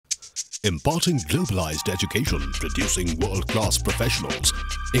imparting globalized education, producing world-class professionals,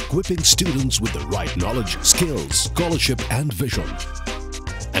 equipping students with the right knowledge, skills, scholarship and vision,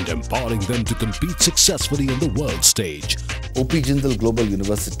 and empowering them to compete successfully on the world stage. O.P.Jindal Global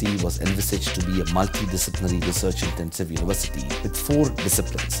University was envisaged to be a multidisciplinary research-intensive university with 4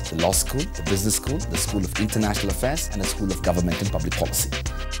 disciplines: the Law School, the Business School, the School of International Affairs and a School of Government and Public Policy.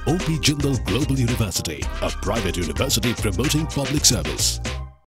 O.P.Jindal Global University, a private university promoting public service.